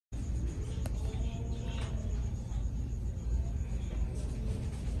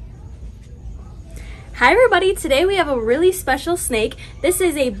Hi everybody, today we have a really special snake. This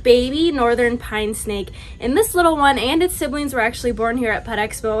is a baby northern pine snake, and this little one and its siblings were actually born here at Pet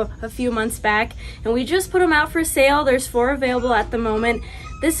Expo a few months back, and we just put them out for sale. There's 4 available at the moment.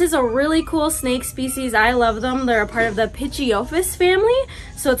 This is a really cool snake species. I love them. They're a part of the Pituophis family,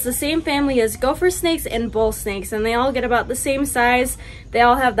 so it's the same family as gopher snakes and bull snakes, and they all get about the same size. They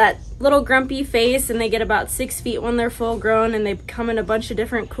all have that little grumpy face, and they get about 6 feet when they're full grown, and they come in a bunch of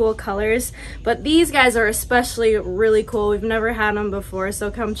different cool colors. But these guys are especially really cool. We've never had them before,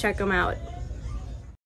 so come check them out.